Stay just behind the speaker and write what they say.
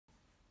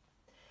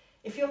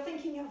If you're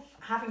thinking of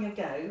having a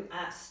go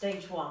at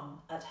stage 1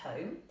 at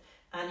home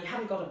and you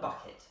haven't got a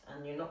bucket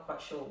and you're not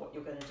quite sure what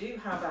you're going to do,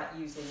 how about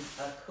using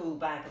a cool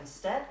bag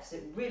instead? Because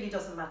it really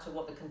doesn't matter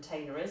what the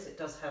container is. It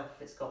does help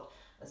if it's got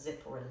a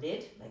zip or a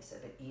lid, makes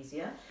it a bit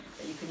easier,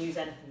 but you can use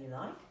anything you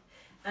like.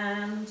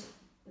 And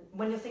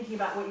when you're thinking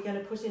about what you're going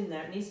to put in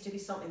there, it needs to be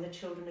something the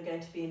children are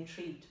going to be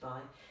intrigued by.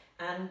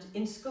 And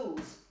in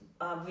schools,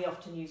 we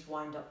often use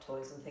wind-up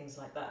toys and things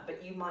like that,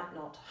 but you might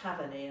not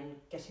have any, and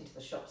getting to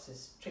the shops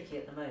is tricky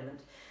at the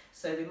moment,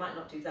 so we might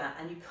not do that.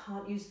 And you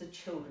can't use the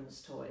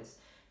children's toys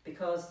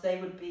because they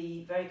would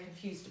be very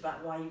confused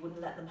about why you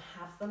wouldn't let them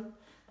have them.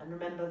 And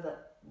remember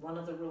that one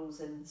of the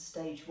rules in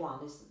stage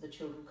 1 is that the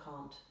children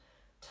can't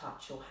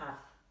touch or have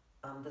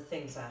the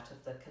things out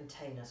of the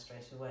container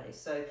straight away.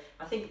 So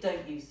I think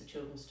don't use the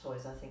children's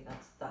toys. I think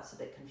that's a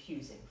bit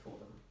confusing for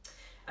them.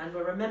 And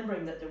we're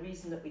remembering that the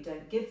reason that we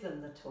don't give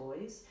them the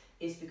toys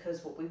is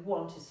because what we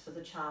want is for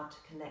the child to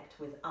connect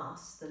with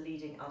us, the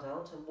leading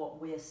adult, and what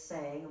we're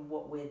saying and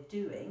what we're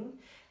doing.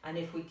 And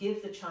if we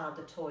give the child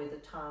the toy, the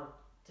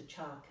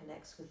child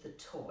connects with the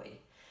toy,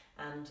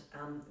 and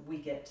we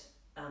get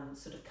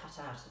sort of cut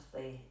out of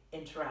the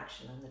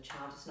interaction, and the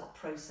child is not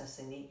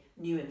processing the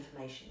new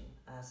information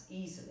as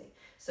easily.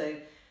 So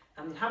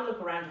have a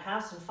look around your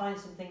house and find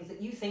some things that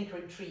you think are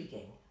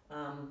intriguing.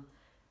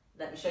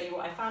 Let me show you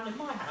what I found in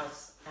my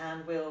house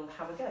and we'll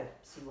have a go,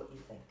 see what you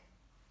think.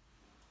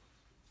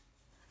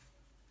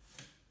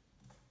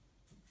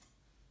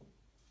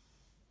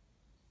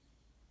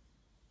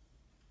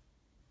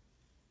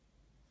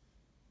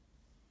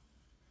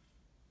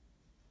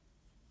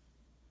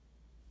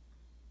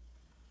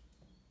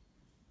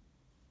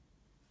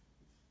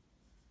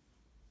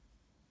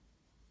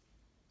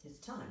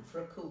 It's time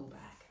for a cool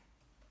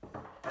bag.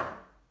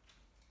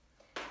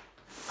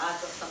 I've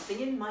got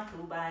something in my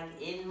cool bag,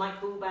 in my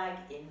cool bag,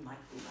 in my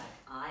cool bag.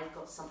 I've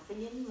got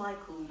something in my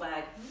cool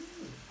bag.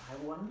 I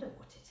wonder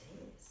what